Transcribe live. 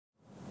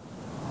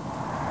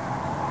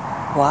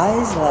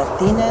Wise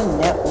Latina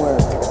Network.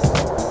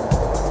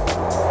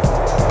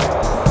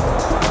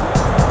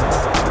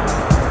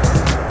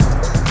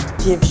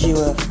 Gives you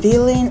a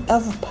feeling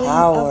of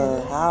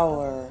power.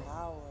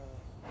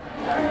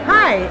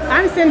 Hi,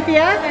 I'm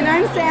Cynthia. And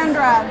I'm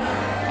Sandra.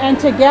 And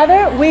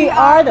together we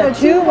are the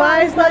Two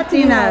Wise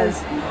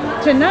Latinas.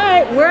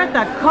 Tonight we're at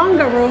the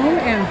Conga Room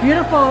in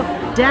beautiful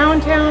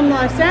downtown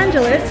Los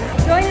Angeles.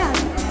 Join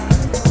us.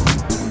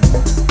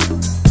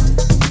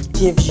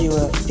 Gives you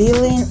a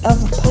feeling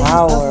of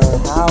power.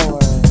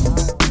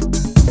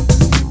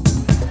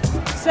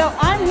 So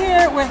I'm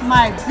here with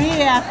my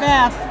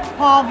BFF,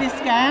 Paul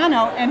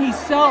Vizcaino, and he's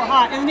so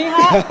hot, isn't he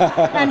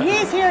hot? And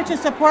he's here to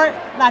support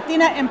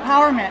Latina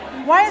empowerment.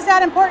 Why is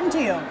that important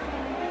to you?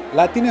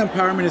 Latina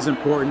empowerment is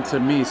important to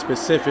me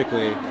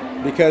specifically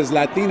because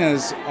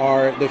Latinas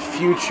are the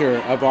future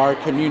of our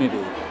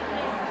community.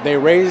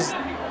 They're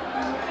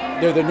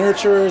the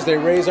nurturers, they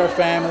raise our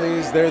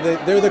families, they're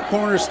the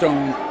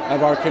cornerstone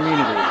of our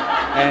community.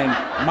 And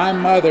my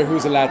mother,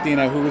 who's a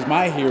Latina, who is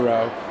my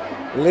hero,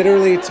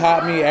 literally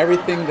taught me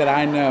everything that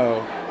I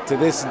know to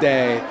this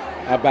day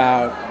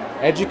about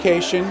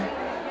education,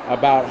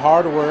 about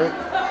hard work,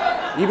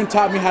 even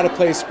taught me how to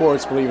play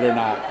sports, believe it or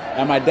not.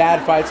 And my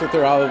dad fights with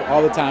her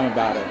all the time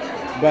about it.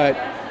 But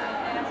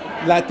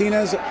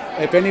Latinas,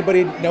 if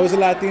anybody knows a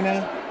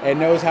Latina and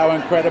knows how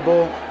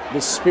incredible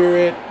the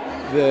spirit,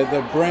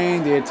 the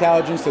brain, the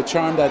intelligence, the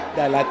charm that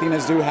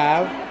Latinas do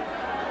have,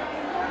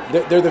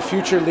 they're the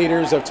future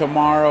leaders of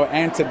tomorrow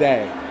and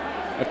today.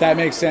 If that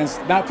makes sense.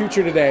 Not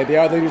future today, they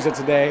are the leaders of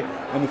today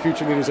and the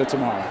future leaders of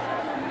tomorrow.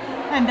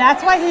 And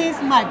that's why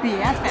he's my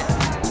BFF.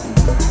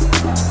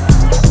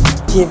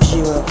 Gives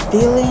you a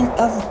feeling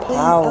of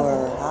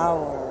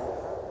power.